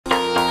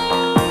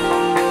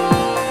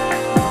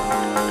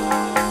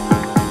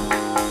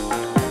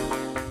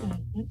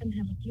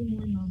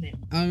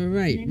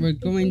Alright, we're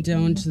going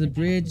down to the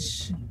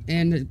bridge,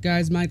 and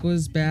guys, Michael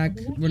is back.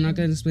 We're not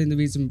going to explain the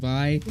reason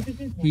why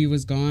he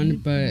was gone,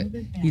 but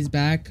he's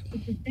back.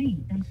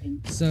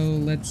 So,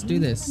 let's do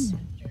this.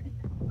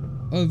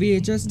 Oh,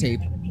 VHS tape.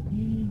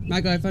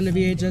 Michael, I found a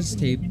VHS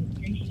tape.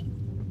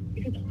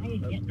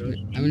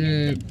 I'm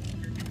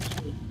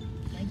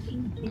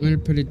gonna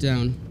put it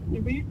down.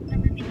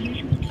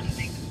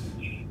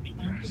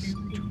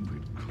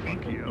 Stupid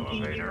clunky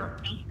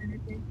elevator.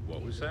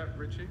 What was that,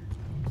 Richie?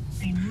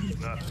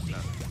 Nothing.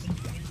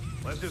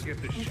 Let's just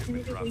get this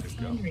shipment dropped and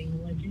go.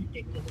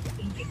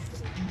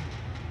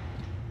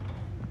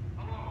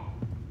 Hello,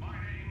 my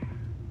name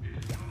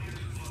is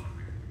Julius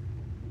Ludwig.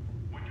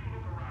 When you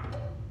look around...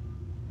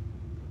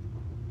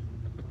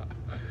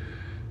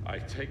 I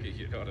take it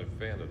you're not a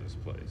fan of this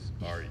place,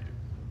 are you?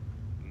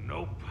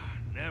 Nope.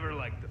 Never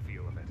liked the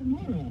feel of it. I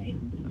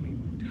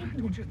mean,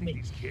 don't you think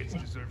these kids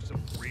deserve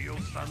some real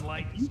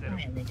sunlight instead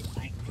of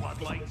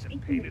floodlights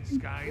and painted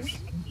skies?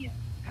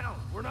 Hell,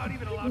 we're not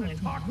even allowed to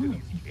talk to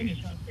these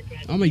kids.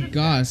 Oh my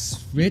gosh,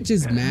 Rich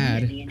is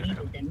mad.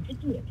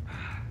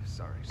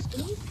 Sorry,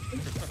 Steve.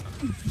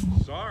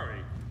 Sorry?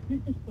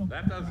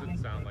 That doesn't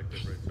sound like the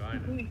Rich I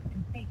know.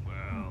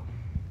 Well,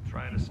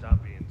 trying to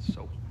stop being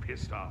so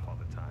pissed off all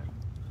the time.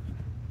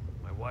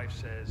 My wife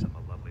says I'm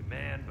a lovely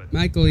man, but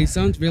Michael, he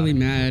sounds really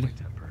mad.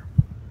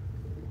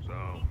 So,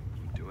 I'm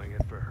doing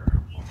it for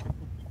her.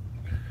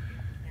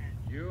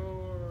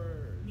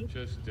 You're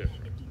just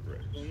different,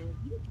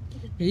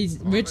 Rich.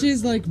 Rich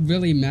is like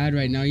really mad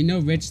right now. You know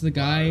Rich the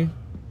guy?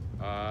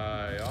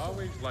 I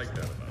always liked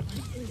that about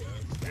you.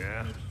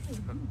 Yeah?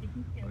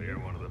 Well, you're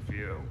one of the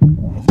few.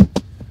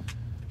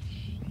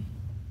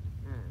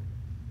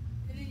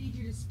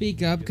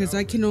 Speak up, because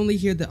I can only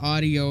hear the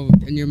audio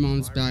in your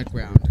mom's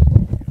background.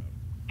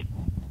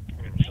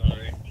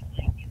 Sorry.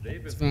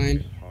 It's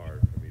fine.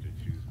 Hard for me to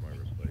choose my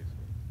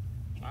replacement.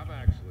 I'm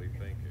actually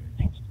thinking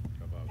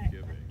about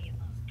giving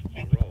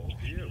the role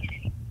to you.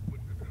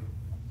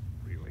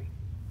 Really?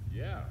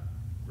 Yeah,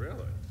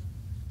 really.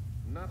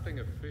 Nothing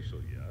official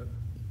yet,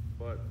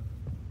 but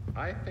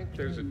I think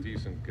there's a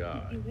decent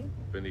guy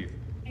beneath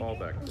all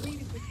that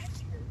glory.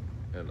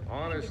 An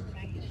honest,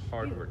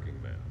 hardworking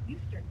man.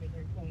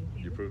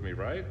 You prove me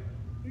right?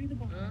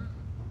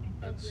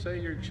 I'd say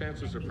your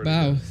chances are pretty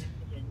Wow. good.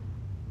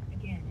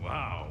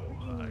 Wow.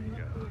 I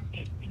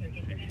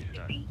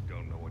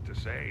don't know what to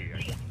say.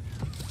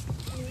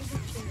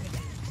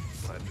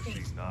 Glad to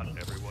see not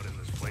everyone in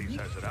this place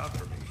has it out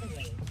for me.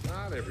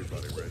 Not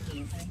everybody, Rich.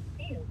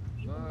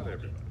 Not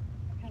everybody.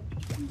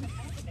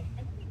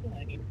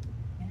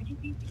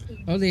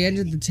 Oh, they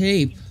ended the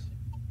tape.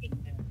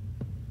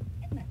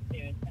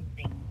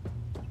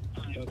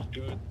 That's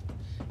good.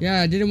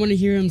 Yeah, I didn't want to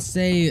hear him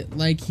say,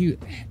 like, the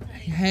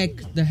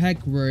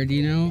heck word,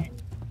 you know?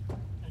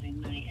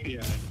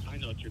 Yeah, I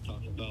know what you're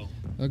talking about.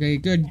 Okay,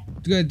 good,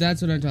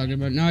 that's what I'm talking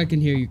about. Now I can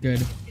hear you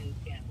good.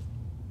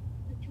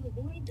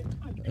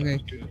 Okay.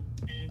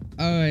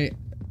 Alright.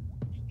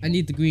 I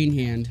need the green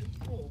hand.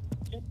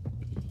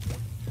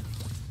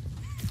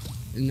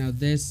 And now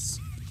this.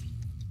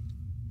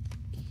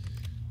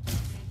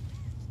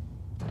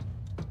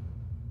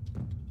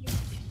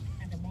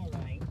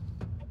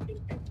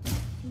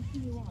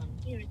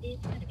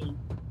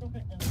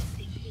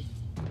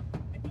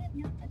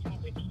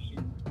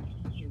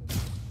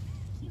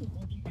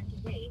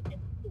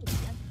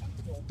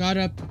 Got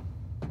up.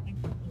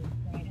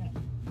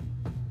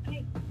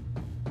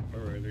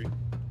 Alrighty.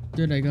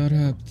 Good, I got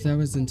up. That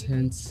was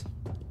intense.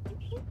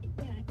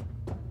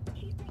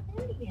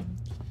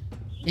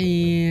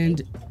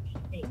 And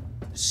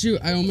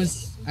shoot, I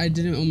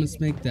didn't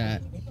almost make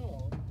that.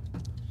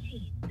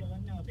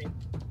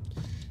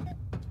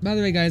 By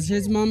the way, guys,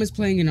 his mom is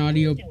playing an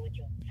audio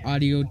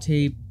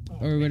tape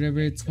or whatever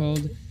it's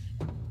called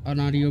on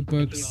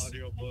audiobooks. It's an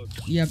audiobook.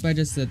 Yep, I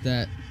just said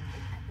that.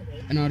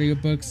 An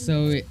audiobook,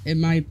 so you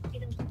might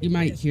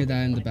hear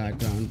that in the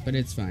background, but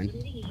it's fine.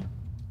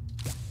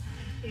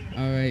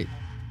 All right.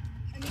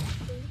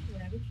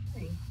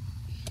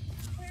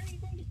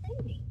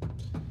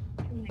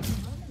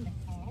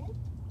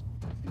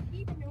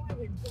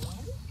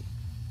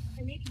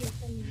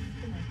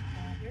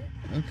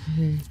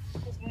 Okay.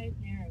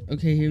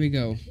 Okay, here we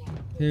go.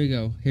 Here we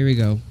go. Here we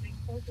go.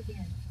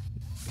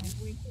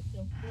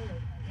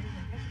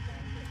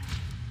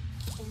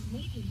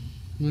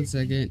 One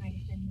second.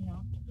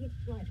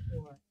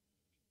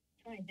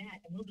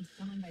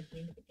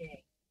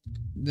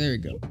 There we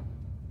go.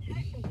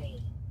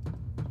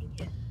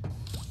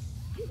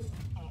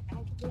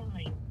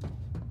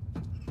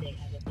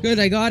 Good,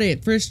 I got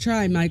it. First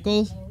try,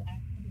 Michael.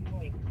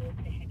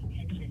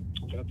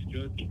 That's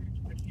good.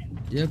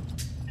 Yep.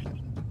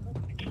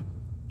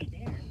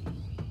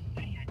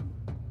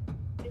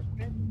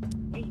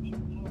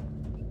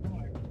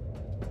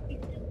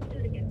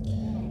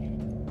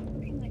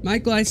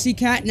 Michael, I see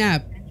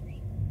catnap.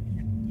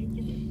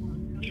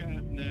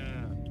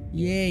 Catnap.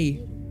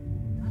 Yay.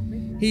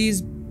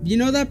 You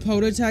know that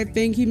prototype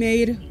thing he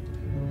made? Yeah, I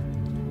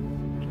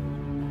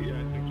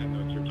think I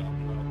know what you're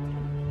talking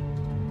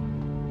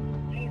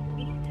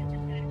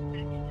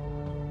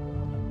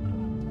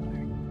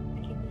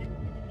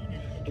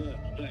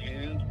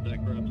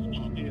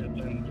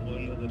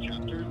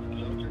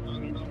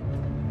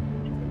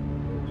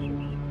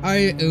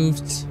I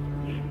oofed.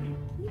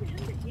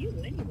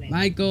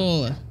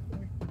 Michael.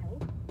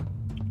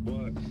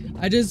 What?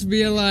 I just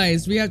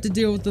realized we have to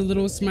deal with the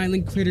little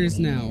smiling critters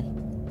now.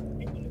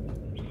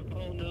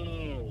 Oh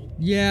no.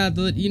 Yeah,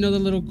 you know the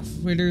little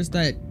critters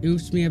that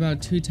oofed me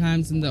about 2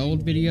 times in the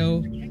old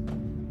video?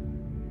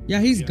 Yeah,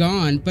 he's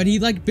gone, but he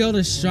like built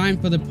a shrine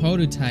for the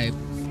prototype.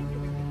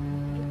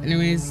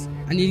 Anyways,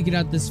 I need to get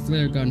out this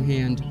flare gun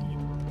hand.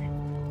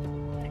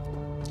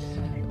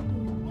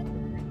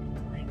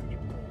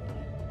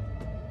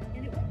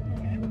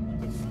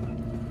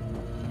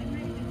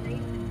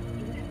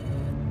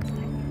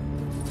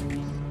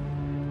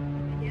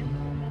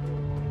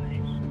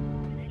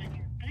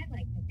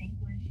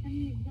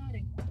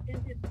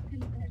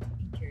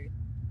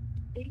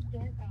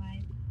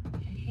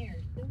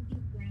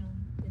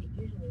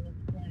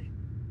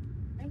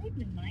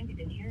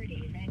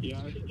 Yeah,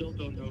 I still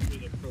don't know who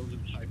the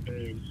prototype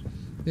is.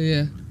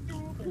 Yeah.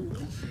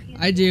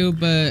 I do,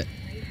 but...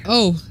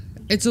 Oh!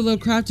 It's a little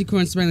crafty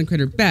corn smiling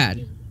critter.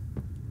 Bad.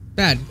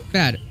 Bad.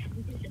 Bad.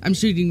 I'm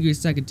shooting you a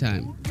second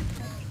time.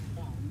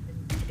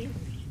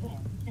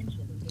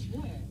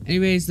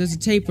 Anyways, there's a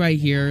tape right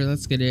here.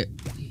 Let's get it.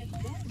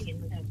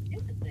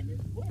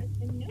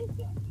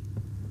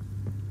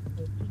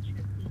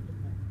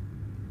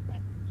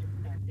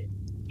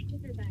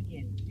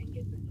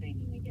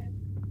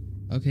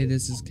 Okay,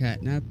 this is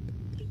catnap.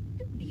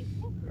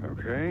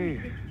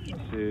 Okay,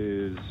 this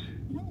is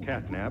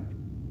catnap,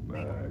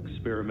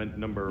 experiment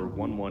number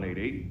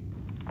 1188.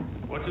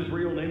 What's his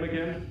real name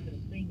again?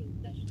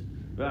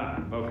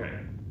 Ah, okay.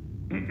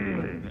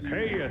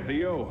 Hey,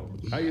 Theo.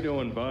 How you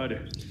doing,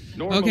 bud?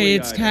 Normally, okay,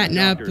 it's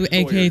Catnap,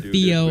 aka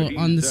Theo,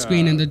 on the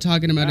screen, and they're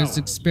talking about his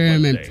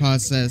experiment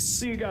process.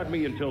 So you got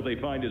me until they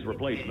find his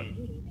replacement.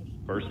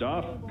 First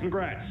off,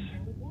 congrats.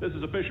 This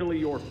is officially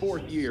your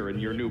 4th year in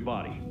your new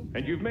body,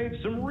 and you've made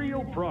some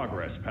real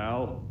progress,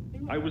 pal.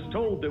 I was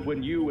told that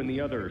when you and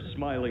the other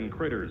smiling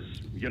critters,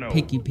 you know,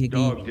 Piggy,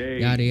 DOGDAY,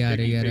 yada, yada,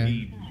 Piggy, yada.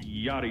 Piggy,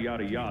 yada,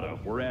 yada, yada,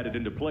 were added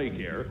into play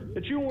care,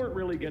 that you weren't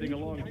really getting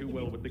along too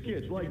well with the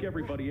kids like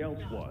everybody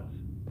else was.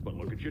 But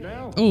look at you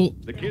now. Oh.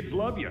 The kids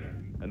love you,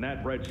 and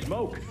that red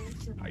smoke.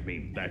 I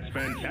mean, that's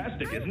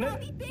fantastic, isn't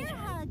it?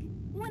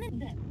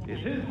 Is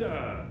his,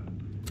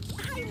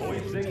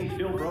 voice thing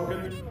still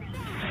broken?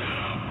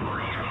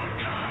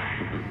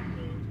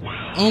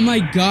 Oh my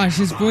gosh,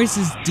 his voice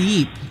is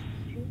deep.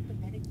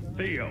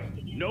 Theo,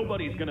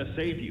 nobody's gonna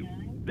save you.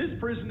 This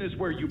prison is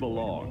where you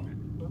belong.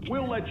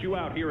 We'll let you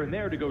out here and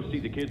there to go see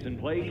the kids in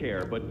play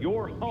care, but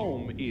your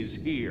home is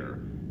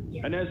here.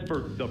 And as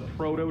for the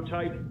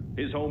prototype,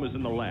 his home is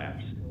in the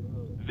labs.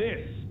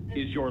 This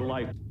is your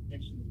life.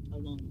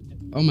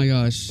 Oh my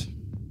gosh.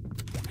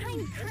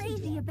 I'm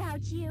crazy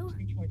about you.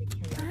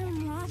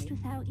 I'm lost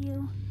without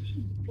you.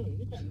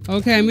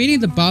 Okay, I'm reading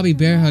the Bobby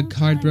Bear Hug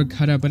cardboard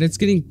cutout, but it's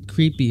getting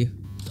creepy.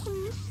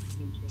 Please,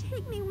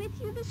 take me with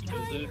you this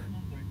time.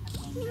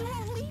 You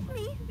won't leave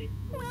me,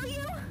 will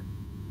you?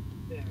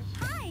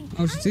 Hi.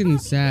 Oh, she's getting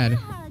sad.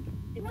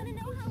 You want to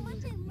know how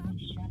much I love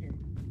you?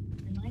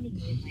 Reminding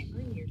me of my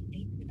earlier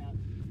statement about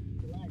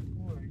blood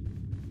wars.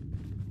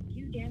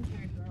 Few damn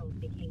tired girls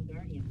became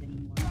guardians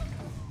anymore.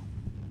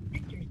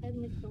 Victor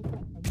suddenly spoke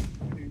up from the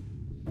corner.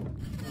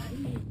 I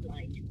need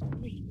light to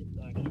agree with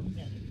guardian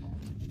medical.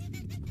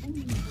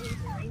 Only boys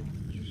are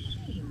raising you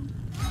shame.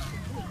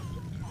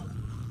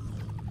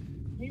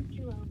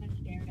 Mr. Rova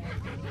stared out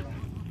the window.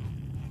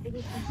 It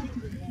was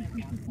completely black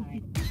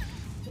outside.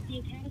 But the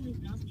Academy's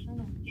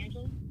nocturnal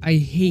schedule. I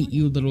hate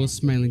you little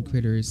smiling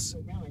critters.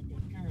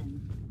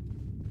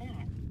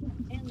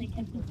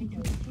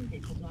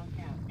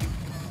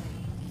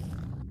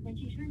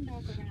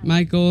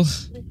 Michael.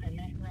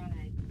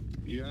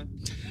 Yeah?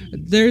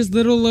 There's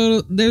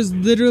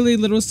literally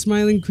little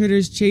smiling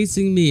critters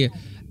chasing me.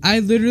 I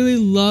literally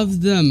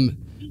love them.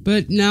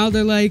 But now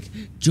they're like,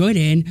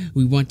 Jordan,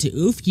 we want to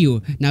oof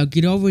you. Now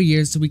get over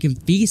here so we can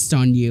feast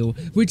on you.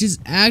 Which is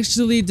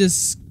actually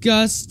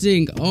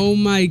disgusting. Oh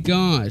my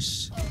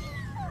gosh.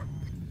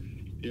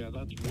 Yeah,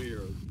 that's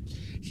weird.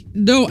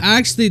 No,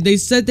 actually, they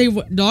said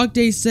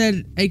DOGDAY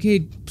said,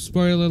 aka,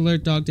 spoiler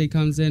alert, DOGDAY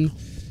comes in.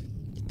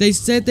 They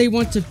said they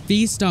want to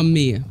feast on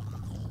me. Yeah,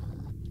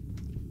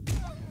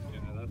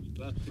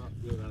 that's not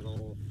good at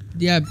all.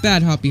 Yeah,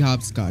 bad hoppy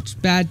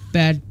hopscotch. Bad,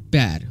 bad,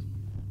 bad.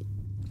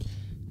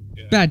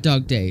 Yeah. Bad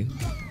DOGDAY.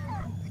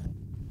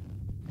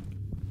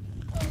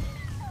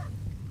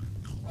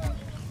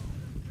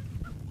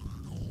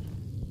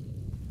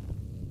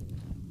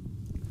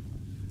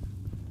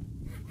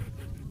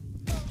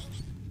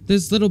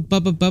 This little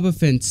Bubba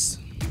fence.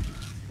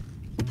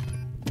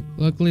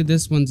 Luckily,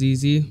 this one's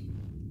easy.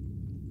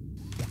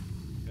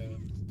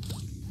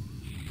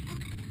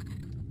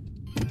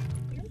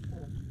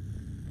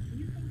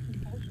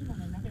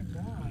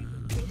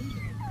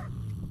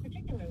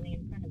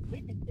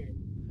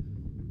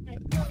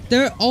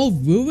 They're all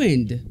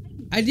ruined.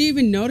 I didn't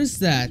even notice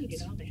that.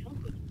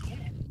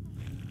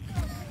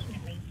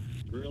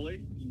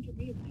 Really?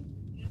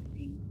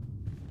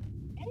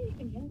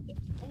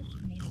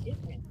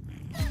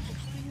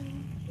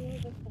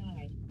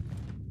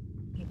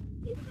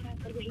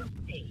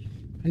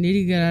 I need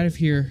to get out of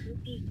here.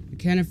 I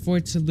can't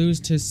afford to lose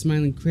to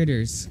smiling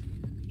critters.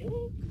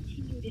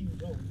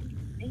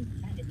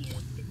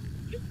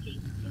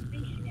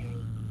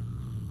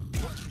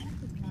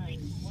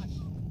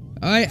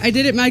 Alright, I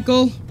did it,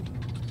 Michael.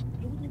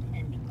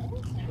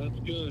 That's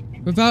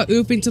good. Without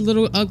oofing to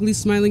little ugly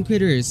smiling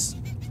critters.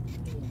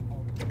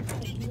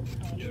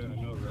 Yeah, I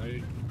know,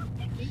 right?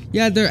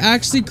 Yeah, they're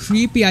actually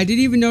creepy. I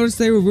didn't even notice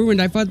they were ruined.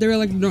 I thought they were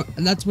like, no,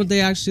 that's what they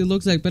actually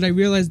look like, but I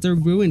realized they're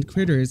ruined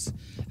critters.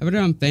 I put it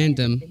on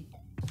fandom.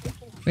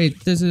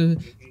 Wait,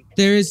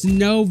 there is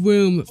no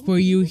room for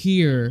you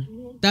here.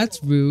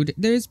 That's rude.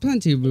 There's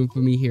plenty of room for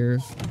me here.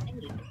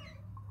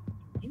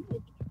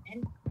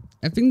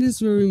 I think this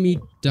is where we meet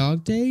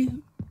Dog Day.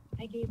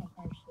 I gave a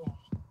harsh laugh.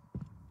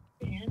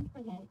 And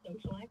promote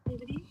social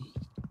activities?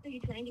 Are you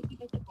trying to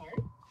keep us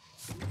apart?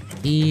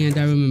 And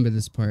I remember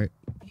this part.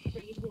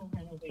 Afraid we'll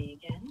run away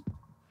again?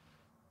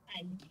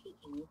 I'm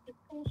taking this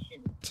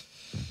precaution.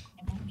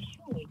 And I'm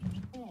sure you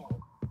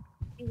recall.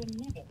 You were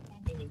never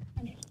properly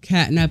punished.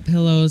 Catnap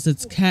pillows.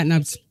 It's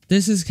Catnap's.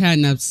 This is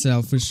Catnap's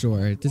cell for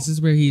sure. This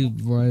is where he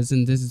was,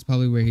 and this is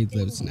probably where he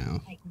lives now.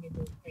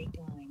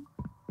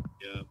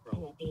 Yeah,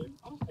 probably.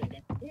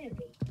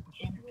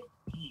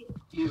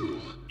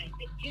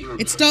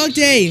 It's Dog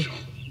Day!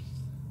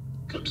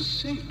 Come to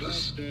save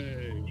us.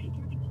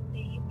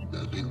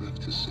 Nothing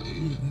left to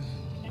save.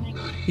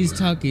 He's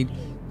talking.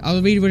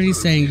 I'll read what he's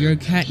saying. You're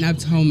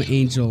Catnap's home,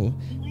 Angel.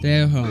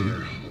 Their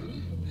home.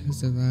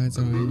 Whose eyes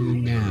are on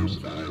you now?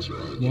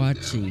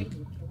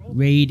 Watching.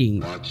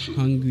 Waiting.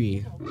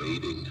 Hungry.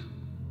 Waiting.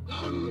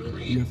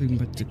 Hungry. Nothing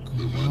but to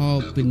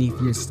crawl beneath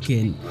your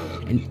skin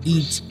and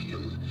eat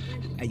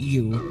at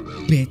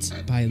you bit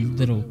by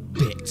little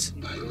bit.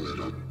 By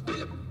little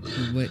bit.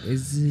 What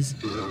is this?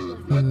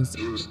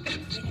 Feels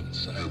empty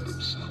inside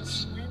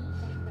themselves.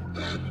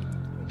 That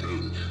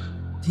thing.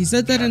 He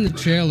said that in the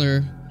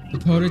trailer. The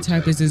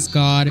prototype is his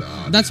god.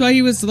 That's why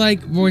he was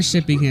like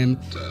worshipping him.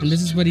 And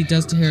this is what he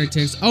does to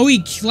heretics. Oh,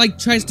 he like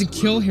tries to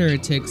kill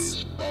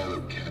heretics.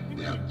 Follow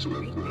Catnap to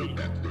avoid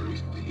that very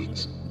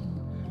fate.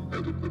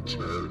 And in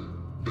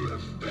return, they are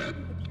fed.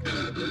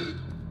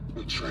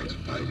 We try to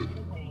fight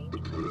it. The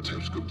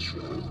prototype's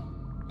control.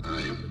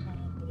 I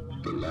am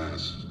the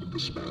last of the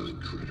smiling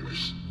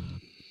critters.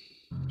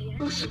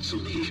 Listen to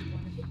me.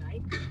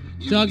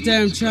 Dog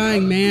Day, I'm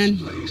trying, man.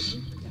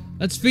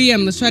 Let's free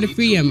him. Let's try to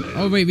free him.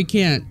 Oh, wait, we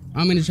can't.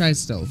 I'm gonna try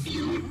still.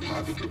 You and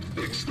Poppy can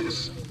fix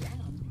this.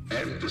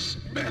 End this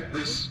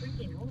madness.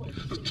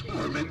 The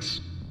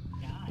torments.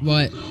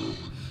 What?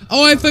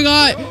 Oh, I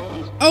forgot.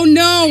 Oh,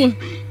 no.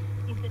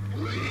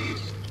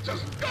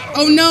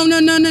 Oh, no, no,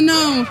 no, no,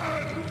 no.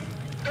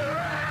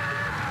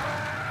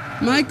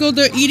 Michael,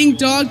 they're eating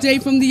Dog Day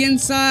from the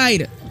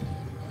inside.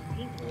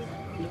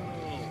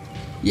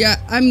 Yeah,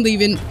 I'm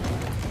leaving.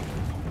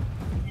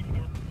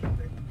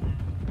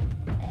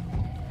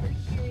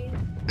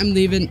 I'm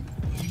leaving.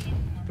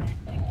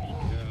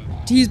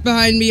 He's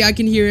behind me. I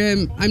can hear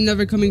him. I'm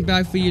never coming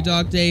back for you,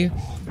 Dog Day.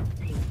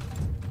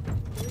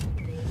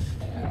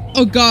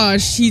 Oh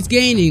gosh, he's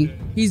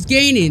gaining. He's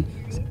gaining.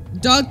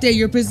 Dog Day,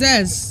 you're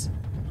possessed.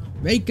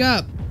 Wake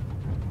up.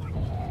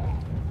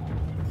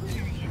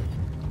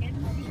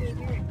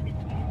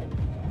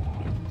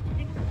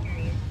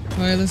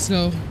 Alright, let's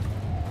go.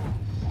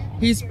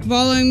 He's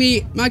following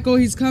me. Michael,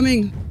 he's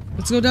coming.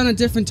 Let's go down a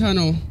different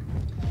tunnel.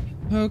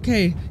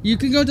 Okay, you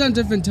can go down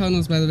different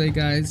tunnels, by the way,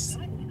 guys.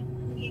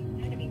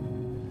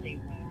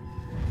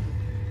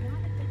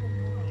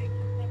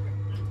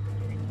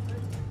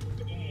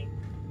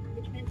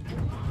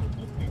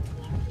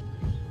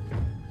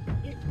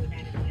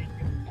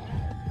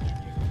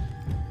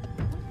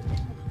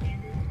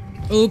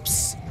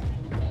 Oops.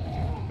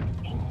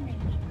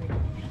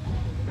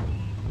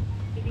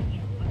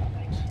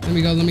 Let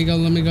me go, let me go,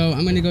 let me go.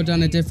 I'm gonna go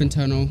down a different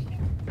tunnel.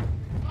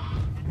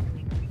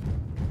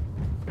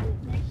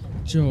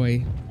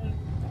 Joy.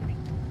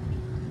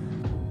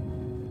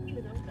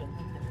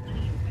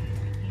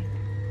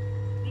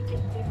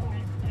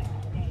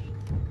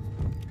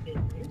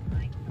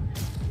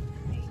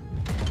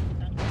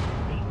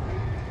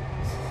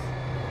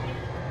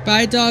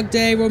 Bye, Dog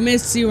Day. We'll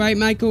miss you, right,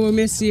 Michael? We'll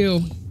miss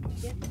you.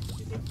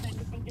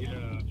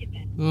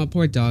 Oh,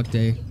 poor Dog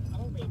Day.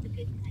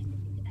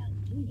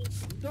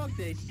 Dog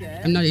Day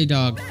said, I'm not your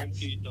dog.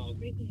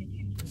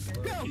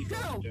 Go,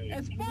 go,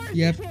 as far as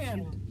Yep. you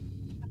can.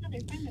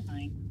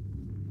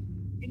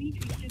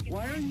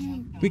 Why are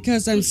you?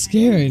 Because I'm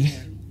scared.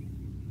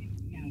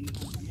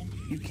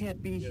 You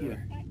can't be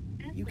here.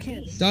 You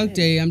can't. Dog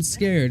Day, I'm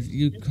scared.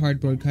 You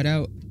cardboard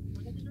cutout.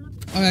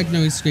 Oh, heck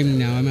no, he's screaming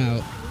now. I'm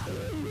out.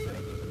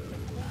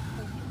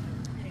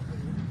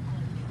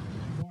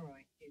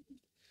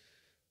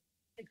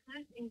 The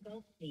class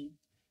engulfed me,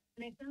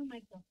 and I found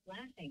myself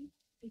laughing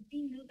and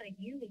seeing those I'd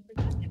nearly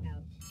forgotten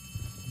about.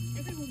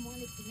 Everyone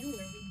wanted to know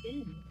where we'd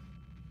been.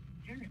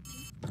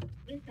 Apparently,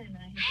 Lisa and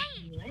I had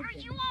Hey, are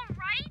you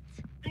alright?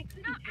 I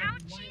couldn't No tell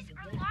ouchies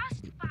why or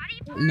lost body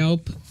parts?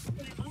 Nope. so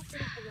I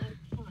offered up a lot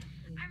of thoughts.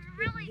 I'm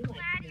really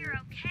glad you're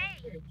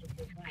okay.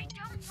 I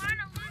don't want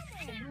to lose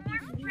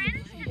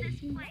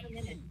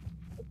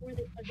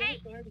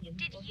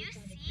did you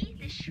see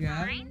the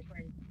shrine?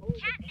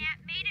 Catnap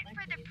made it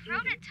for the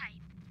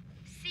prototype.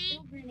 See,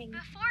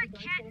 before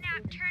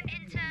Catnap turned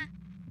into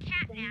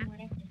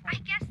Catnap, I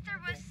guess there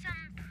was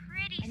some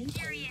pretty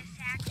serious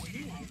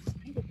accident.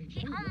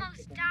 He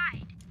almost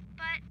died,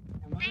 but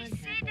they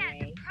say that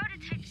the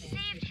prototype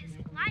saved his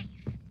life,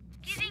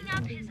 giving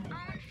up his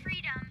own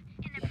freedom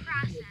in the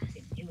process.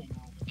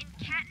 In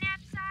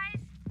Catnap's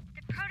eyes,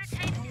 the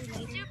prototype is a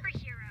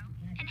superhero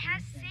and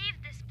has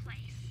saved this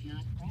place.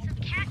 So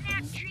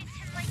Catnap treats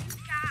him like a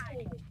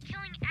god,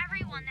 killing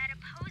everyone that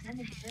opposes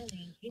him.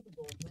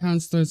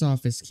 Counselor's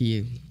office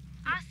key.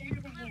 Us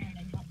included,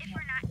 if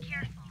we're not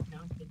careful.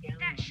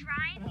 That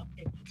shrine,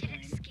 did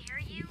it scare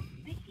you?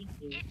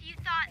 If you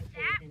thought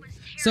that was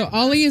terrible. So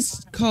Ollie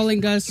is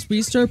calling us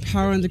restore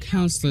power in the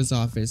counselor's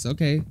office.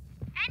 Okay.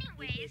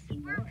 Anyways,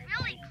 we're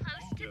really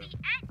close to the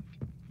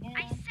end.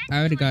 I sent I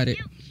already you got a it.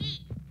 new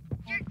key.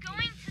 You're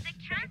going to the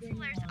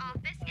counselor's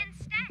office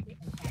instead.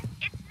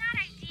 It's not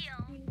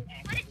ideal,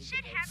 but it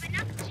should have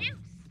enough juice.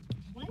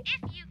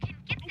 If you can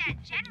get that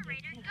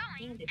generator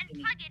going and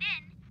plug it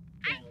in,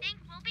 I think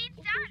we'll be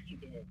done.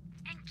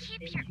 And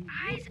keep your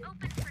eyes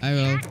open for I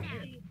will.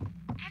 Catnap.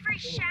 Every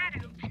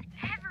shadow and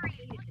every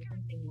flicker.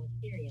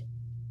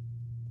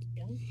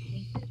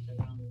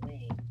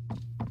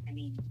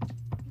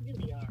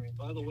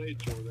 By the way,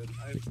 Jordan,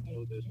 I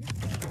know this.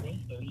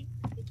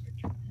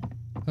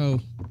 Oh.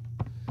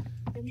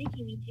 They're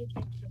making me take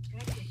extra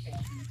practice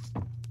sessions,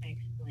 I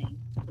explained.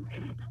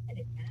 Not that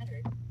it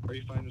mattered. Are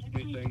you fine with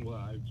me saying what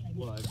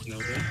I've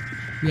noticed?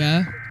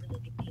 Yeah.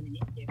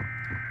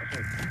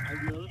 Okay,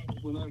 I've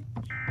noticed when I'm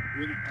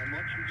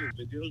watching your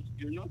videos,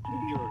 you're not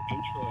doing your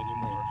intro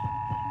anymore.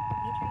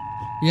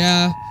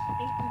 Yeah.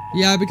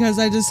 Yeah, because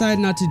I decided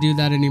not to do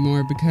that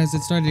anymore because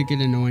it started to get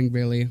annoying,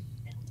 really.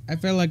 I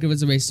felt like it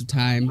was a waste of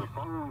time.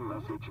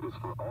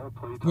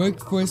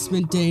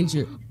 Workforceman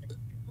danger.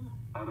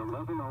 At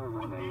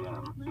 11:01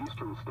 a.m.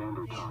 Eastern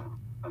Standard Time,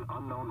 an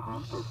unknown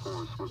hostile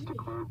force was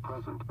declared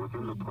present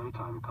within the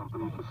Playtime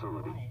Company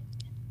facility.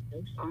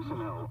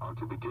 Personnel are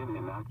to begin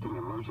enacting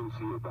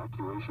emergency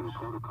evacuation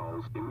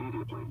protocols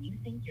immediately.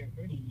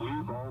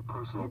 Leave all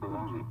personal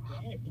belongings.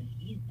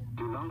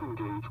 Do not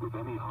engage with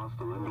any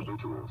hostile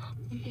individuals.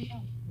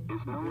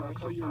 If no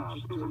exit path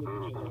is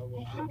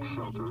available, seek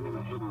shelter in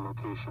a hidden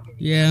location.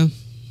 Yeah.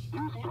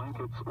 Use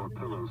blankets or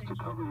pillows to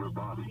cover your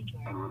body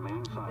and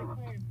remain silent.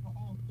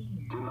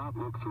 Do not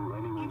look through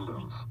any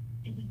windows.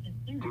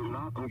 Do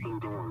not open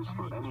doors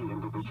for any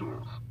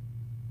individuals.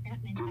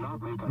 Do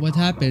not make What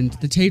happened?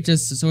 The tape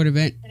just sort of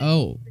went.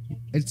 Oh,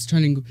 it's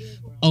turning.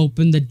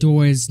 Open the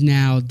doors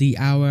now. The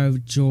hour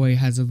of joy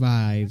has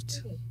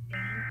arrived.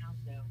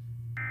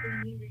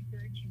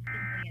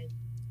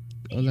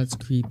 Oh, that's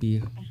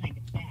creepy.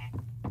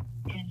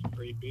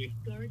 Creepy.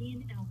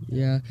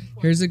 Yeah.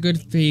 Here's a good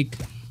fake.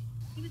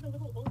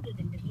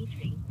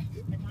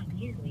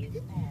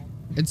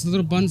 It's a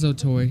little Bunzo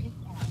toy.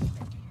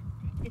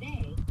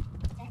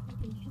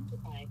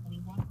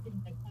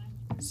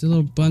 It's a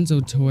little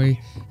Bunzo toy.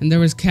 And there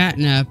was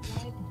Catnap.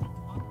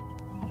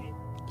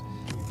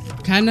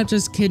 Catnap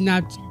just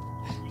kidnapped.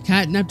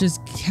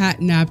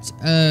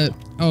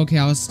 Okay,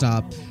 I'll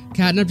stop.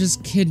 Catnap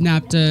just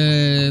kidnapped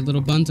a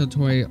little Bunzo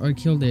toy or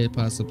killed it,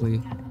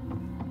 possibly.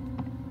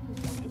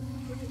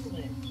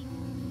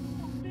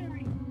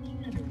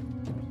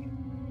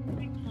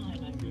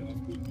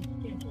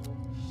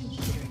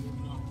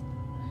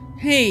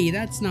 Hey,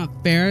 that's not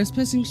fair. I was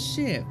pressing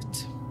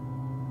shift.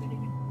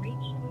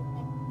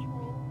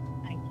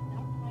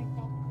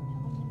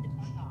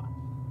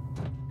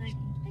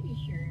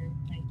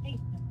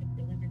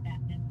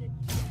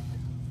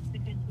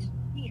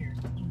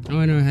 Oh,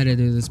 I know how to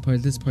do this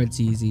part. This part's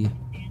easy.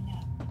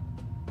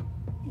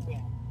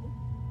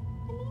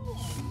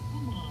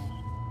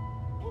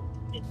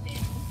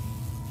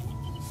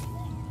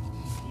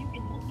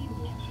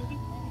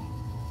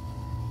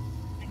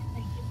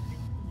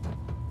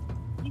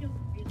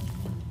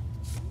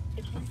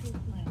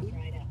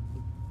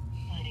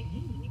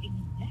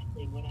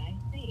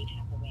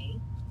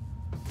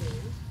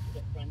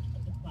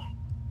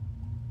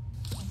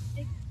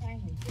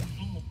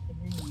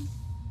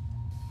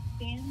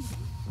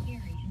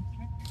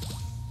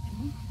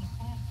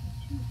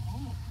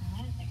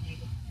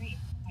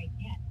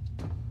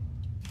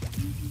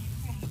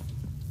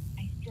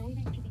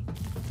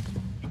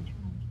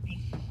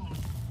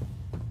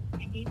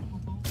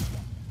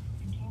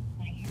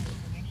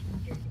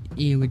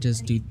 And we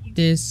just do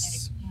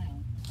this.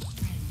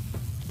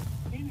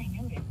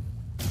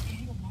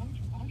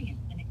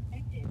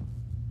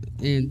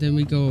 And then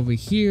we go over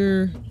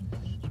here.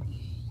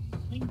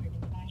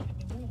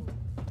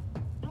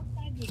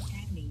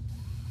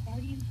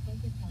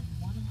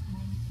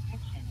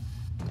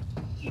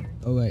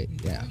 Oh wait,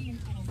 yeah.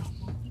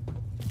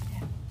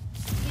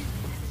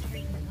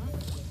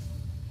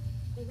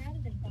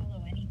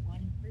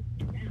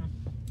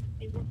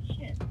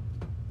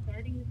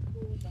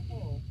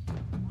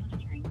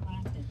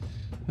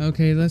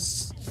 Okay,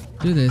 let's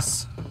do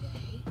this.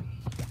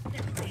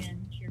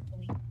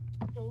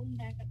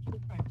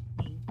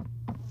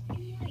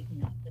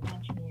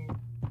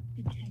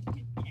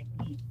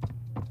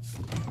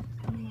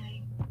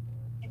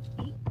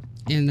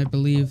 And I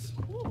believe...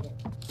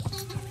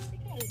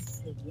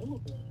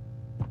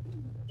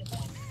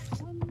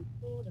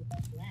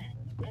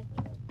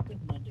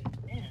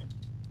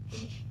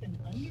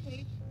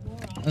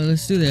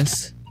 let's do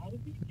this.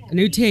 A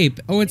new tape.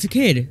 Oh, it's a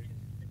kid.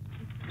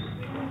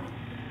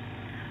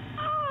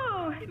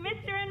 Oh,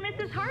 Mr. and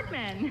Mrs.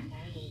 Hartman.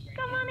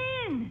 Come on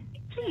in.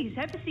 Please,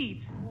 have a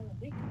seat.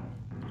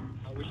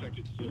 I wish I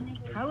could sit.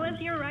 How was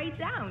your ride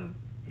down?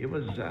 It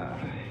was,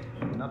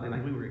 nothing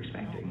like we were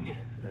expecting.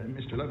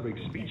 Mr.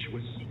 Ludwig's speech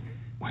was,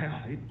 well,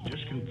 it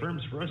just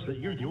confirms for us that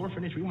you're the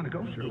orphanage we want to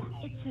go through.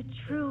 It's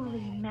a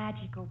truly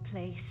magical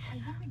place.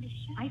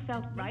 I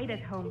felt right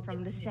at home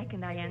from the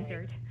second I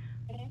entered.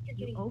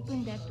 You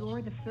open that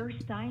door the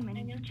first time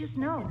and you just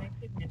know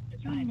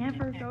you're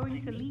never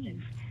going to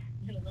leave.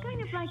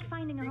 Kind of like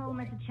finding a home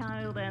as a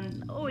child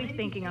and always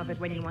thinking of it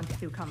when you want to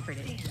feel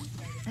comforted.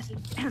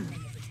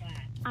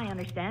 I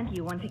understand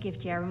you want to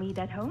give Jeremy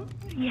that home?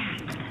 Yes,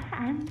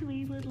 and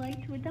we would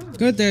like to adopt.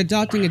 Good, they're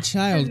adopting a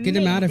child. Get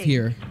him out of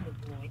here.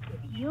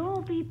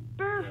 You'll be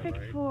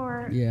perfect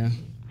for... Yeah.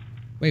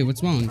 Wait,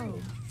 what's wrong? Oh.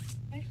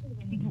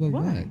 Well,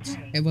 what?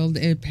 Well,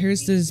 it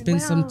appears there's been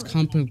some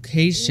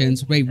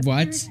complications. Wait,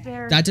 what?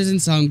 That doesn't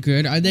sound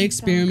good. Are they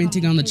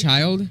experimenting on the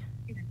child?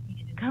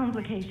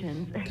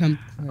 Complications.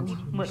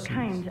 What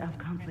kind of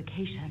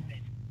complications?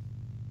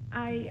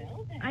 I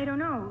don't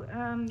know.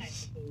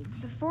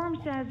 The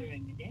form says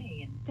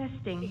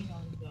testing.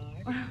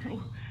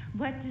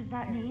 What does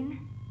that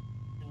mean?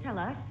 Tell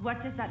us.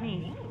 What does that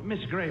mean? Miss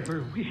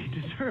Graver, we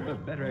deserve a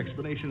better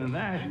explanation than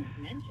that.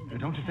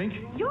 Don't you think?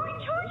 You're in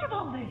charge of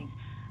all this.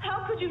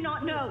 How could you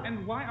not know?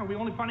 And why are we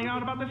only finding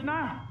out about this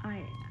now?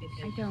 I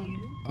don't.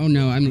 Oh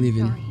no, I'm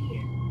leaving.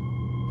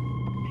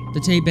 The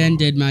tape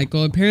ended,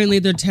 Michael. Apparently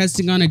they're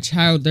testing on a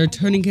child. They're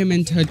turning him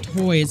into a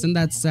toy. Isn't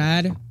that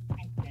sad?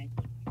 Yeah,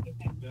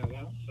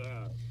 that's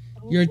sad.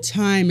 Your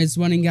time is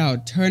running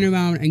out. Turn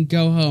around and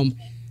go home.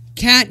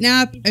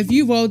 Catnap, if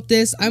you wrote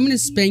this, I'm gonna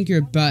spank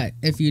your butt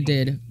if you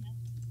did.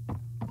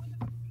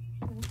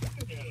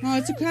 Oh,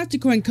 it's a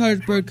Crafticoin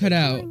cardboard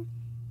cutout.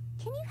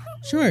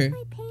 Sure.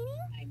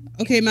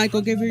 Okay,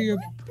 Michael, give her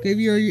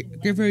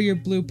your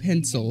blue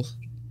pencil.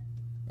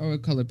 Or a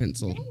color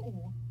pencil.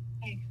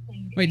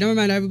 Wait, never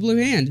mind, I have a blue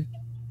hand.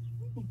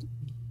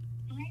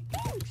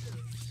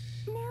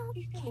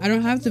 I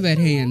don't have the red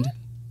hand.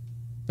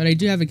 But I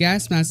do have a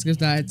gas mask if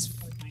that's...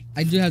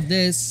 I do have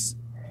this.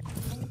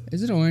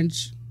 Is it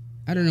orange?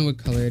 I don't know what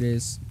color it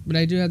is. But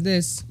I do have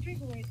this.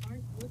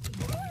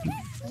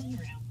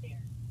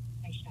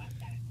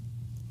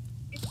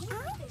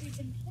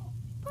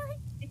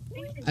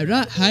 I'm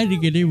not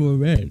hiding any more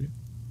red.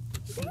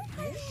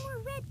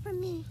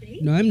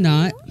 No, I'm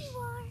not.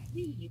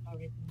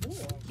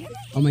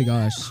 Oh my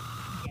gosh.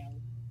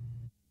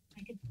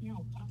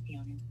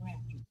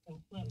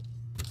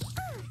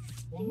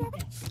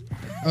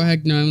 Oh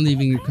heck no, I'm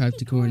leaving your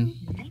Crafticorn.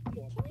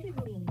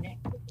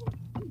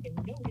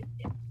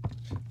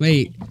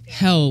 Wait,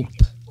 help.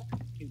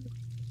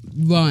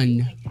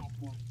 Run.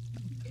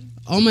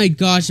 Oh my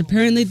gosh,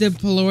 apparently the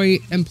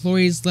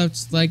employees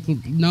left like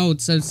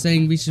notes of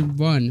saying we should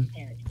run.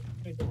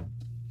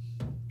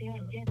 They are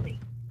deadly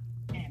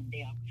and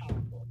they are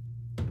powerful.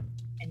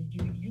 And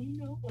do you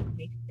know what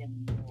makes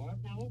them more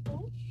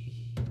powerful?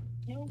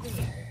 No way we're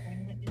going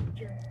to let this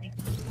jerk make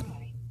them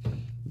die.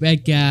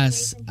 Red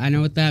gas. I know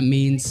what that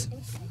means.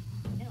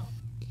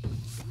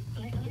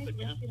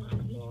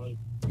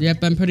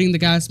 Yep, I'm putting the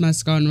gas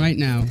mask on right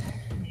now.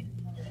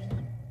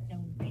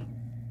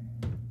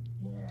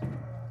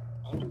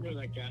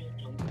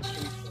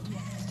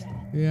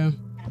 Yeah.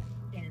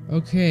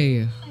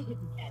 Okay.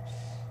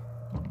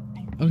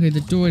 Okay,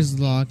 the door is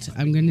locked.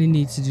 I'm gonna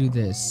need to do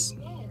this.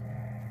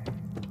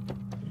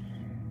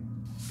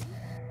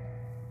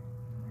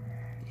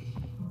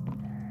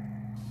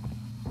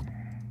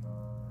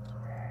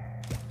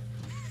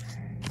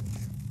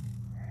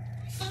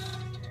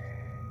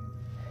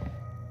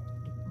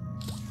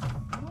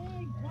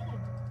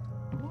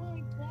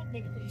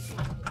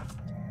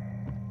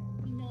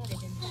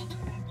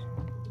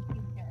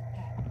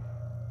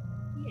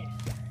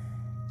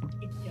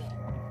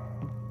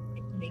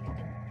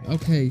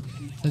 Okay,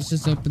 let's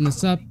just open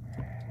this up.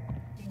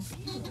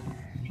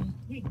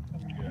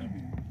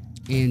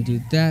 And do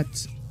that.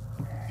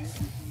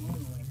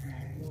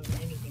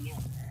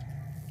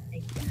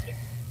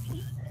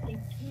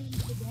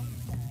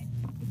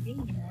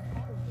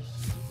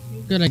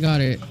 Good, I got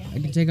it. I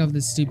can take off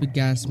this stupid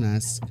gas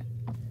mask.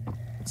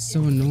 It's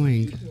so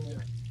annoying.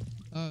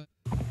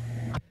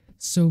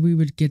 So we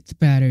would get the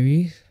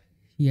battery.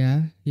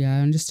 Yeah, I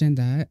understand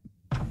that.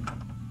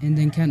 And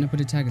then Catnip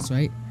would attack us,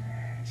 right?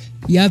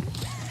 Yep.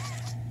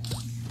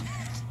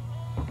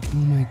 Oh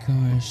my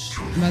gosh.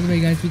 By the way,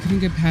 guys, we couldn't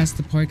get past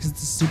the part because the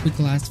stupid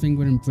glass thing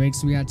wouldn't break,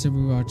 so we had to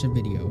rewatch a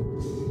video.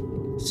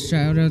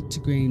 Shout out to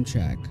Game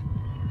Track.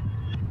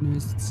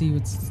 Let's see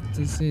what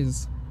this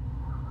is.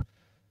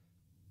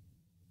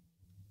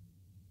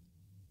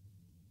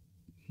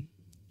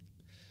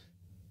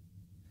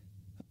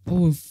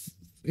 Oh,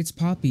 it's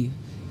Poppy.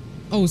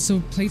 Oh,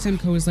 so Playtime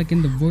code is like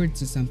in the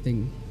words or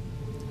something.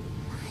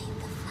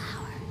 Find the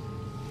flower.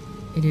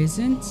 It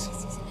isn't? This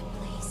isn't a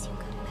place you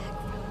come back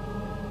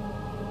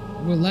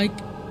from.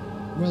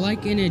 We're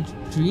like in a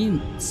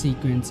dream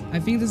sequence. I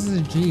think this is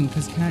a dream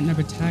because Catnap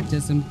attacked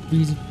us and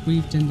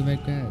breathed in the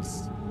red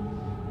grass.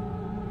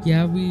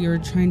 Yeah, we are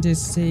trying to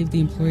save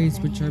the employees,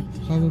 which are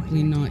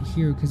probably not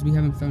here because we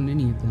haven't found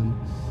any of them.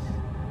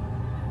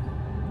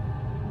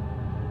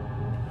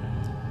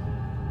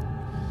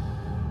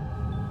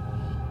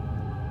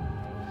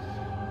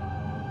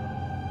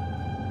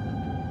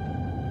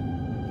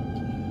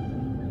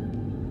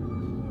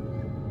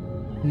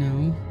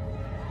 No.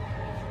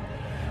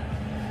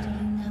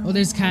 Oh,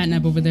 there's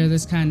Catnap over there.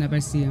 There's Catnap. I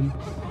see him.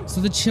 So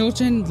the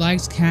children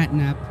liked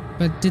Catnap,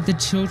 but did the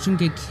children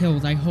get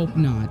killed? I hope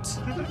not.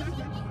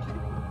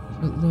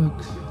 But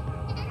look.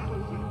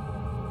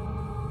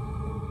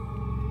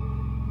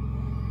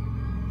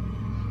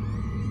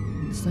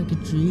 It's like a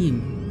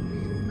dream.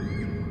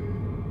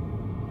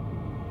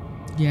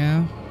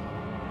 Yeah.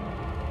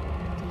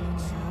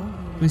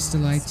 Mr.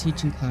 Light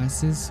teaching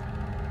classes.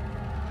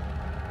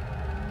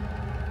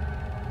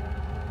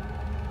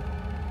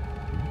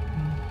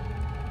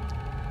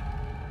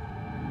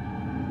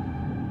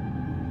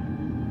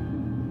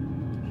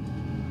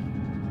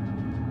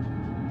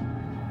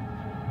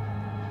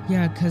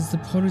 Yeah, because the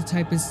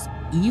prototype is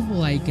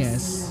evil, I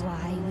guess. See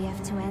why we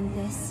have to end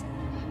this?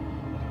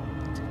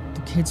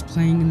 The kids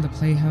playing in the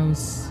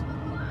playhouse,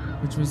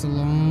 which was a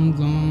long,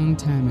 long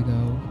time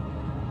ago.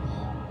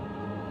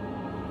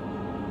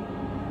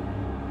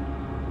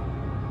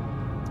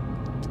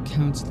 The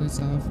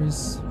counselor's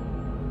office.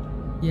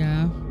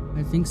 Yeah,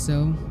 I think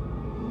so.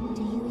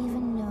 Do you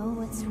even know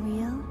what's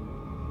real?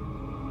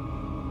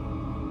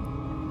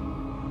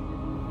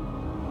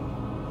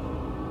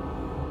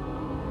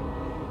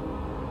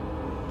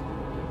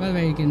 By the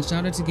way, again,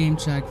 shout out to Game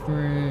Check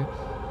for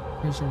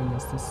showing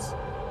us this.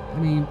 I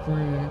mean, for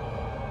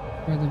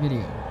the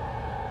video.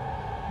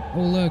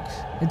 Oh look,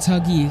 it's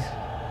Huggy.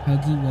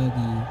 Huggy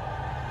Wuggy.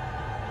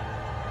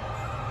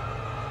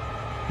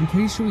 I'm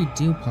pretty sure we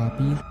do,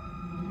 Poppy.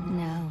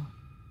 No,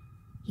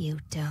 you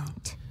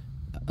don't.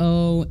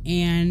 Oh,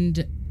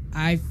 and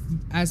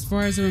as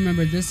far as I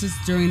remember, this is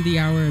during the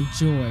hour of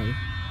joy.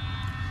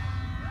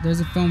 There's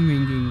a phone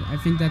ringing. I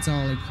think that's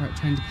all, like,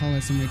 trying to call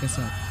us and wake us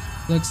up.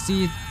 Look,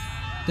 see,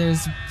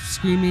 there's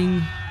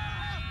screaming,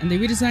 and they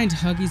redesigned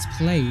Huggy's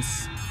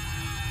place.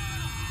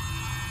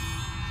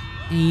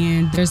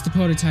 And there's the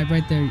prototype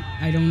right there.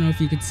 I don't know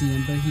if you could see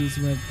him, but he's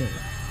right there.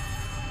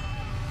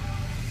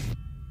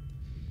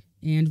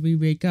 And we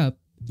wake up.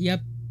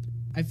 Yep,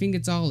 I think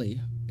it's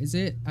Ollie. Is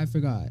it? I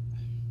forgot.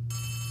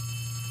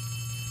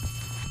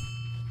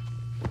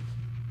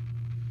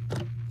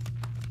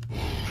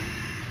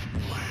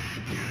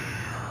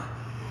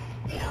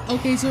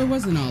 Okay, so it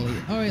wasn't Ollie.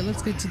 Alright,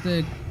 let's get to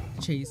the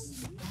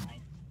chase.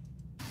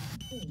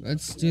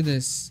 Let's do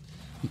this.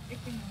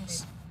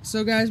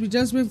 So guys, we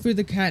just went through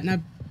the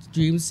Catnap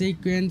dream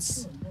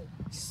sequence.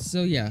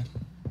 So yeah.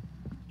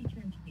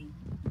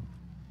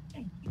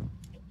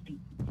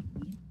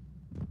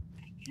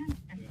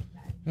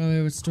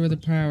 Oh, restore the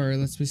power.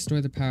 Let's restore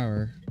the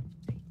power.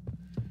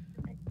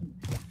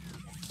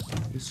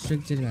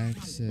 Restricted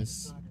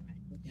access.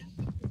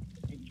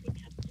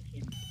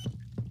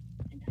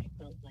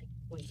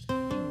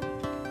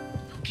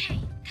 Okay,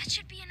 that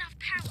should be enough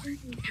power.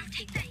 Now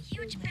take that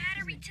huge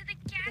battery to the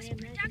gas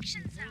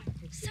production zone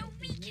so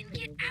we can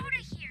get out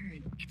of here.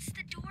 It's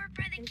the door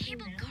by the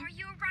cable car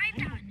you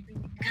arrived on.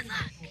 Good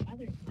luck.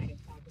 Others might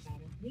have talked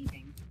about us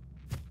leaving.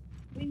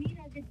 We made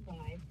our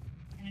goodbyes,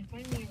 and I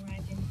finally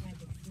arrived inside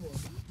the school.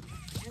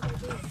 As I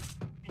did,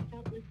 I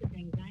felt Liz's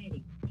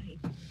anxiety spike.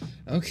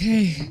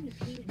 Okay,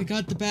 we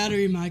got the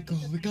battery, Michael.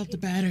 We got the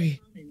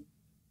battery.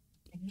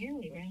 I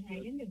nearly ran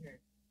right into her.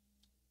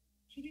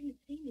 She didn't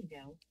see me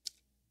though.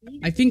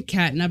 I think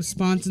Catnap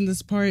spawns in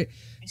this part,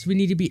 so we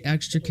need to be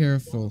extra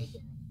careful.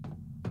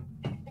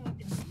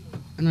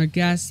 And our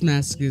gas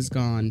mask is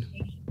gone.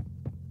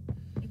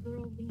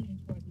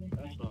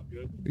 That's not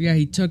good. Yeah,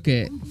 he took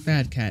it.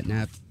 Bad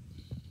Catnap.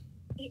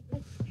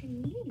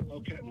 Oh,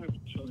 Catnap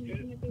took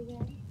it?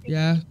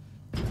 Yeah.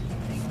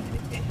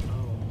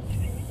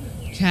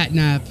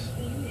 Catnap.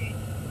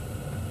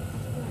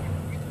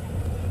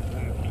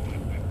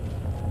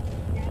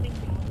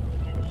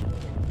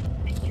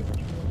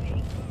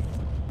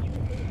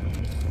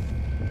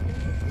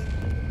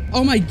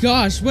 Oh my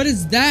gosh, what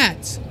is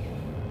that?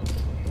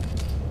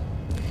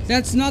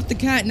 That's not the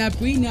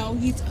Catnap we know.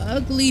 He's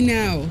ugly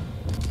now.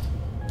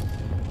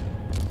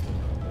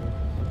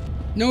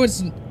 No,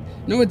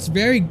 it's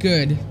very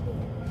good.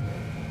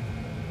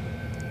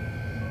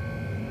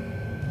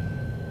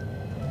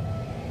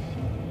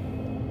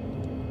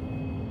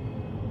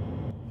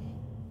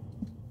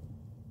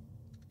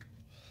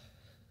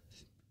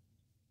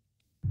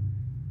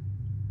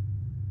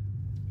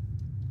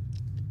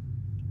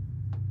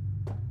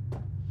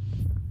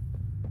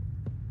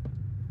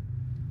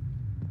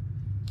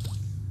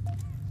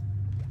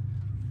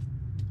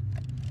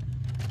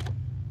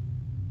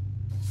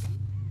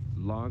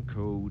 log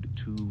code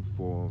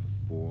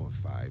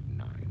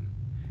 24459.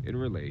 In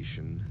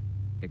relation,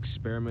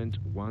 experiment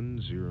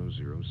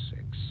 1006.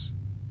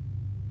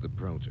 The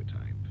prototype.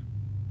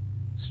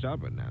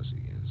 Stubborn as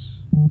he is,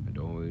 and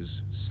always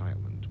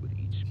silent with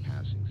each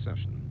passing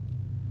session,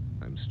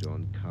 I'm still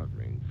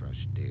uncovering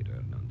fresh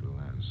data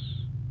nonetheless.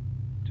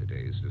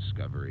 Today's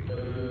discovery.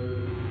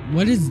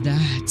 What is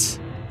that?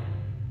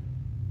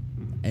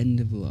 End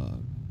of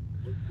log.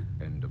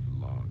 End of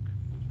log.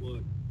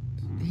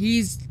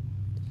 He's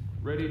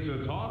Ready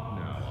to talk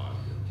now,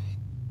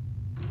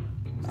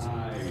 are you?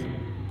 I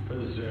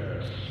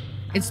possess.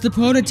 It's the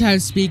prototype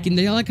speaking.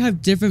 They all like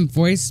have different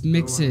voice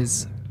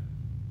mixes.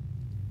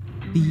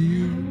 I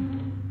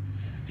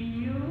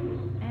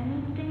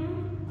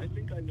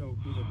think I know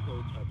who the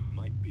prototype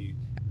might be.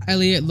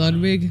 Elliot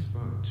Ludwig.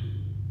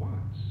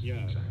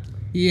 Yeah.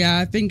 Yeah,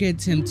 I think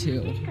it's him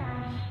too.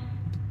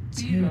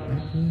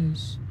 Terrible.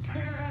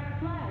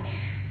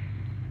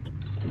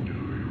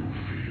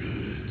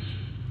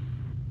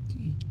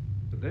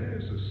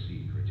 There's a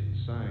secret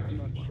inside you,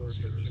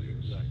 1006.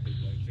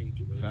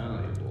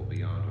 Valuable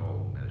beyond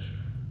all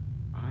measure.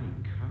 I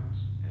cut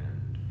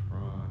and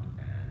prod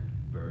and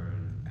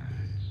burn at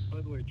it.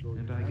 By the way, George,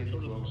 and I get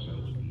closer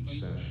with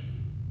each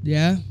session.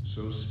 Yeah?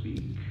 So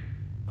speak.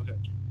 Okay.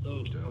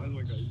 So, by the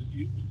way, guys,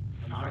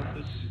 by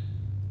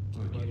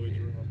the way,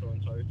 George, I'm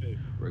throwing sorry face.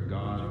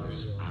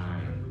 Regardless,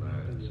 I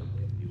learned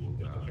something new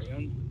about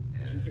you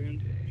every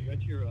day. You got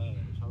your,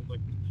 sounds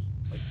like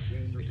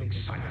wind or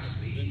something.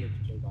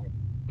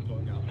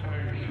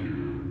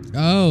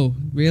 Oh,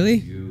 really?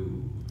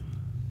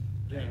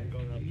 Yeah, I'm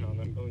going uptown.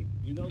 I'm going.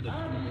 You know this.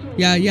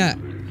 Yeah.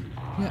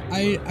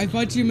 I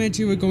thought you meant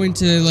you were going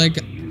to like.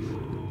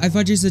 I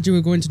thought you said you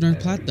were going to North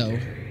Platte though.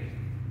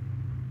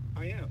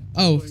 I am.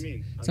 Oh, That's what I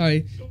mean.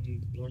 sorry. I'm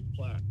going North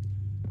Platte.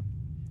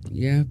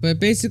 Yeah, but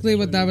basically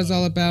what that was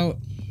all about.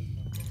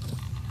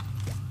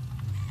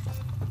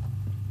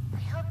 I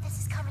hope this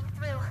is coming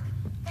through.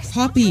 There's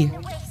Poppy. something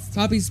in the waste.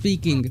 Poppy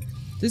speaking.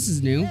 This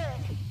is new. Okay.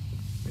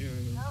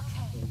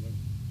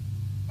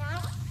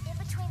 Now, in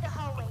between the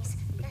hallways,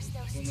 there's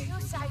those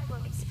two side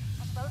rooms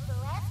on both the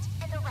left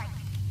and the right.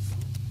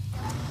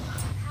 There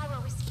are power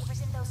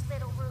receivers in those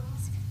little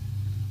rooms.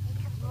 They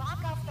can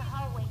block off the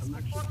hallways I'm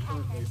before actually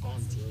currently Catnap on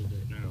gets the to road you.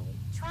 right now.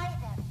 Try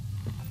them.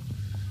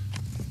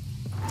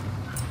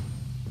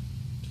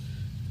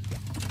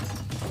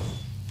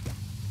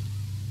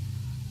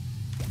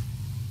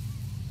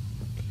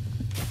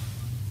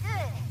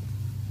 Good.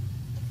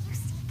 If you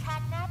see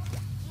Catnap,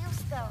 use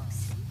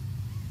those.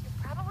 You're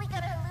probably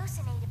gonna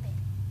hallucinate a bit.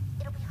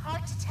 It'll be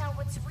hard to tell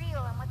what's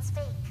real and what's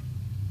fake.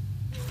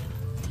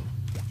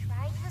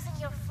 Try using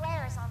your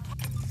flares on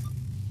Catnap.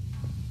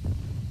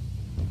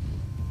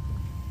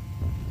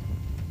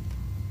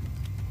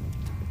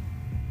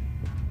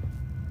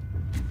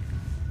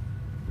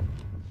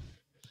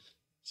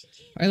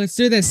 Alright, let's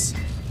do this.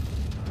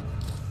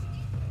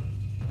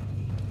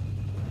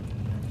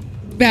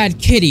 Bad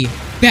kitty.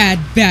 Bad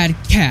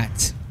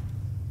cat.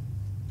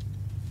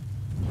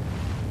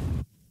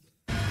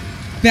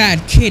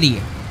 Bad kitty.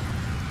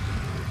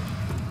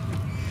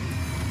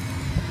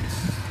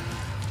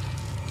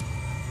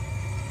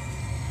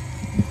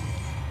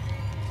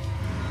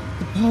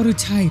 The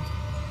prototype.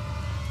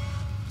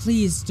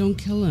 Please, don't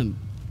kill him.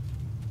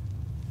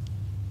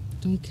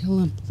 Don't kill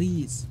him,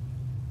 please.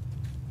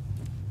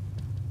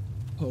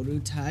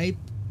 Prototype.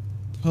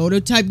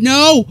 Prototype,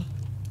 no!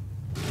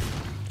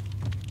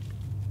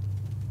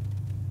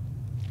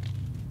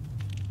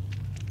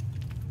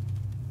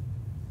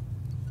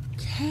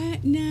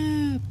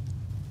 Catnap.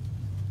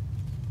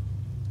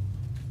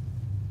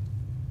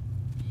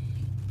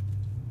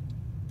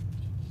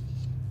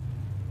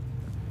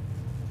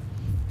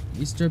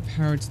 Restore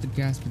power to the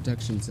gas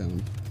production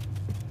zone.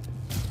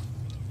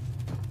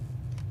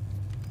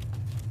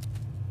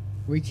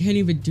 We can't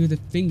even do the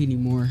thing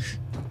anymore.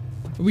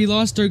 We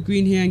lost our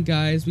green hand,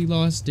 guys. We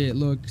lost it.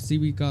 Look, see,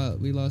 we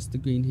lost the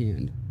green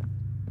hand.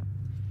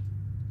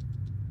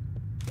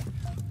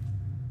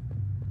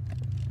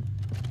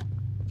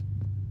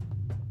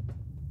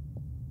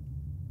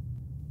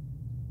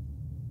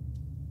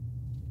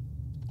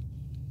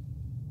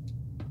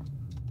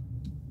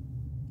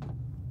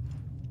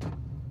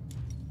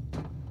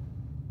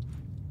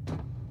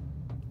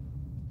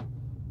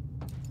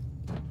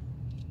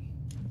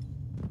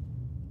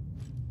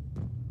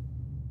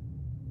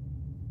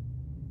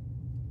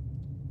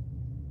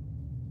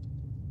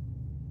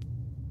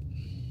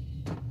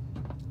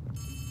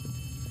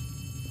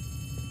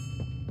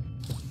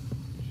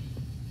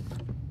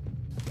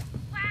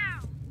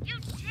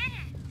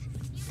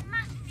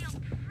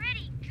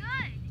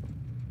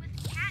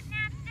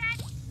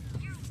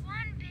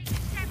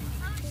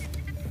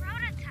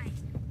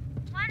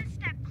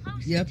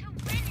 Yep.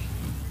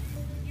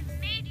 You've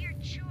made your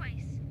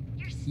choice.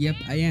 You're Yep,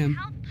 I am.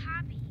 help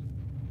Poppy.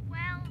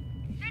 Well,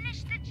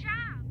 finish the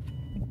job.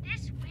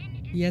 This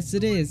win is Yes,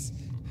 it is.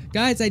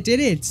 Guys, I did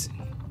it.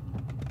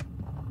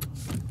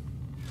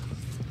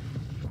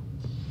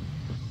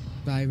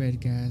 Bye, red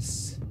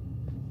gas.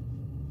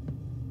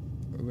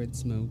 Or red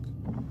smoke.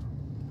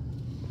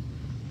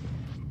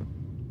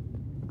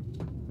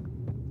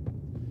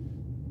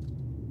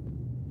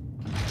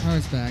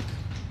 car's back.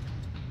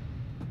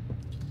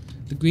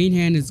 The green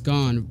hand is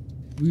gone.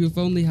 We've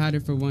only had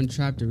it for one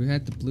chapter. We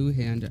had the blue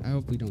hand. I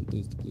hope we don't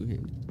lose the blue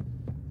hand.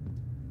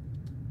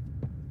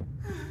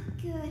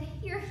 Good,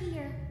 you're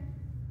here.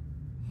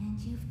 And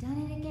you've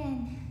done it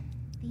again.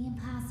 The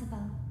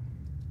impossible.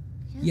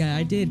 Just Yeah, I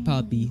like did, knew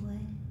Poppy. you would.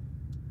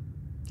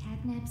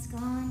 Catnap's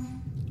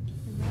gone.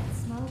 The red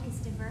smoke is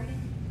diverted.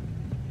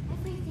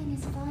 Everything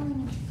is falling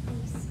into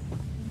place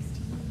thanks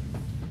to you.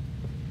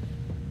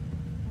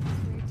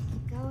 If we're to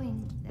keep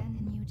going, then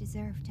you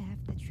deserve to have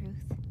the truth.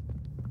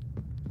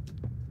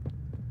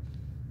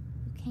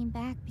 You came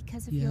back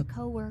because of your Yep.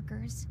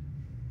 co-workers.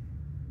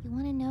 You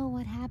want to know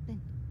what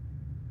happened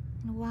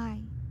and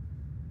why.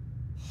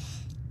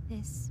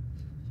 This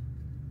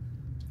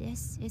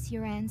is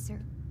your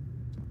answer.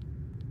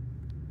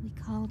 We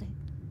called it.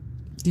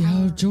 The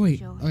hour of joy.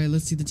 Joy. Alright,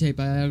 let's see the tape.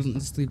 I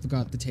honestly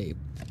forgot the tape.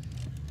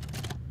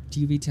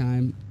 TV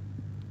time.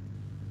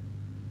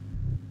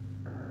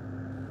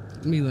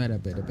 Let me light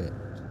up it a bit.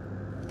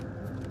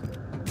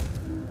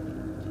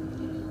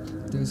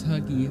 There's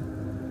Huggy.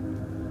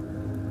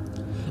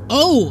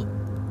 Oh!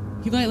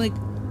 He went like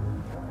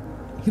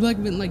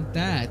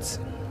that.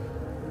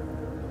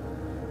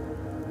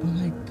 Oh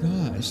my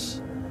gosh.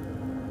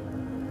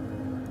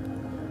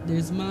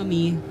 There's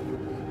Mommy.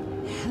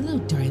 Hello,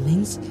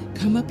 darlings.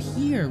 Come up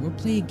here. We'll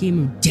play a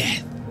game of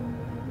death.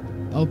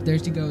 Oh, there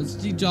she goes.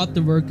 She dropped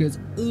the workers.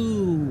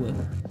 Ooh.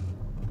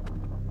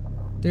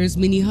 There's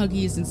mini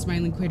Huggies and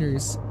smiling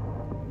critters.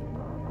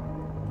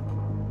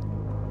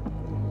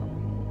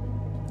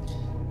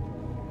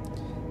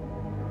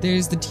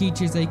 There's the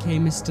teachers, aka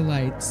Mr.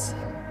 Lights.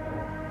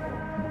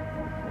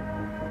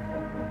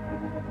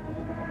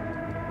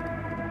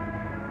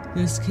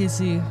 There's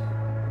Kissy.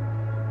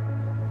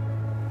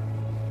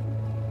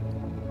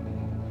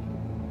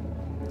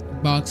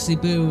 Boxy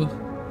Boo.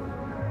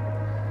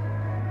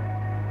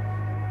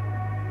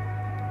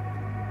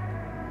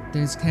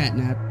 There's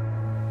Catnap.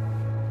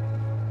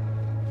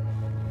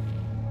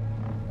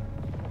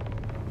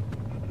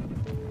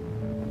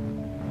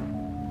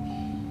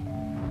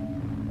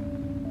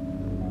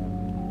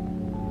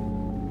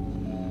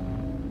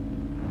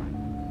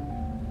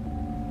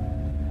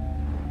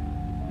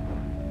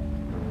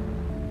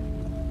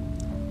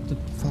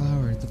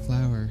 The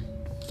flower.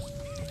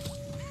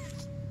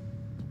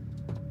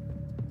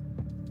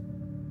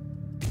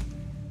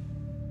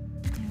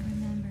 I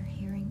remember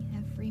hearing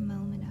every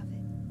moment of it.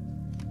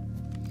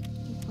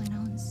 It went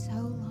on so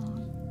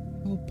long.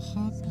 Oh,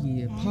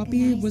 Poppy. So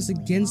Poppy was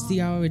agonizingly against the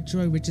long. hour of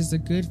joy, which is a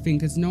good thing,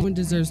 because no one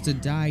deserves to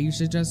die. You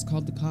should just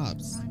call the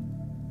cops. Run.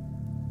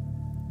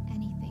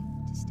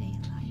 Anything to stay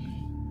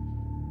alive.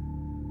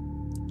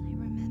 I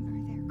remember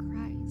their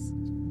cries.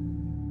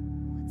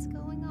 What's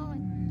going on?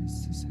 Why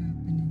is this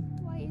happening?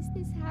 Why is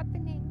this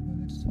happening? What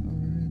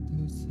are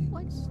those things?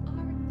 What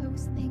are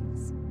those things?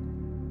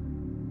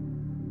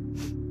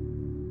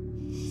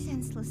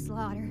 Senseless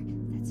slaughter.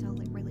 That's all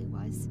it really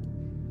was.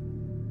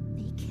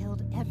 They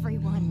killed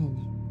everyone. No.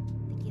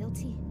 The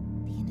guilty,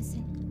 the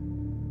innocent.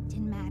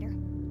 Didn't matter.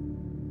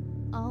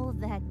 All of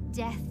that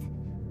death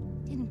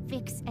didn't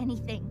fix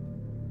anything.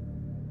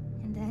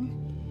 And then,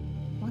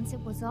 once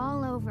it was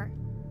all over,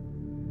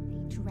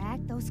 they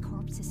dragged those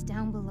corpses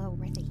down below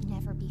where they'd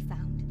never be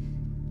found.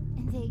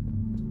 And they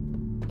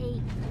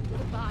ate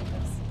the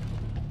bodies.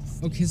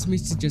 Oh,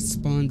 Kismeester just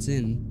spawns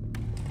in.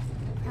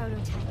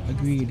 Prototype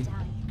Agreed. has to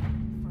die.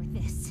 For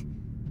this.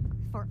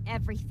 For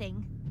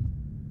everything.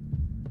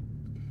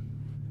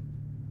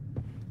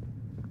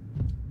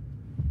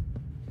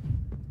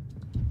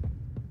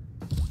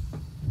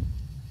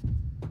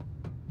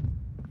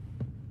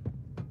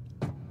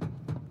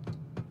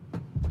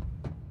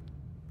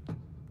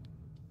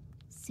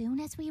 Soon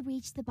as we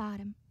reach the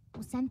bottom,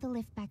 we'll send the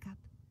lift back up.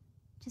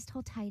 Just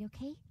hold tight,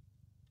 okay?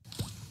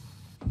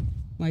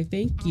 Why,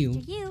 thank you.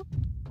 After you.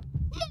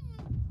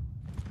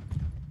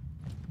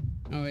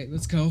 Alright,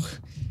 let's go.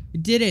 We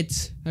did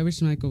it! I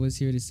wish Michael was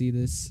here to see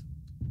this.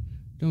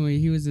 Don't worry,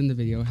 he was in the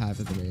video half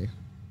of the way.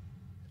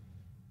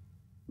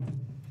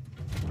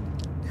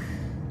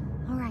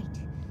 All right.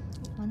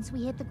 Once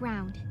we hit the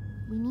ground,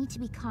 we need to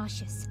be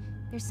cautious.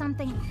 There's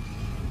something...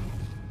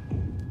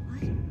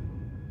 What?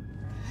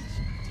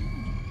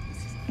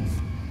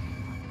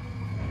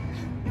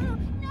 No!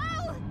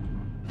 No!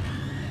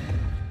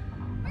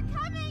 We're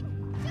coming!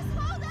 Just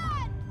hold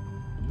on!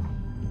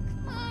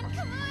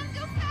 Come on,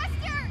 go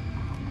faster!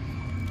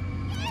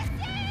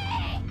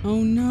 Kissy!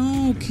 Oh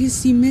no,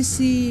 Kissy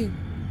Missy!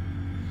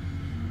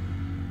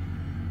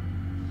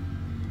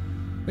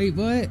 Wait,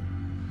 what?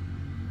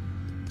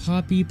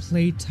 Poppy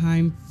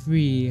Playtime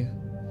Free.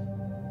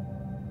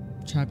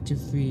 Chapter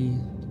 3.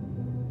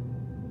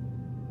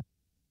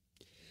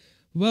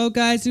 Well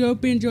guys, I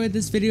hope you enjoyed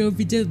this video. If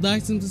you did,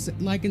 like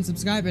and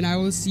subscribe, and I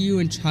will see you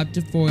in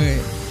chapter 4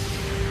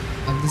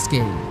 of this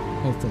game,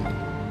 hopefully.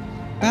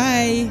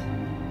 Bye!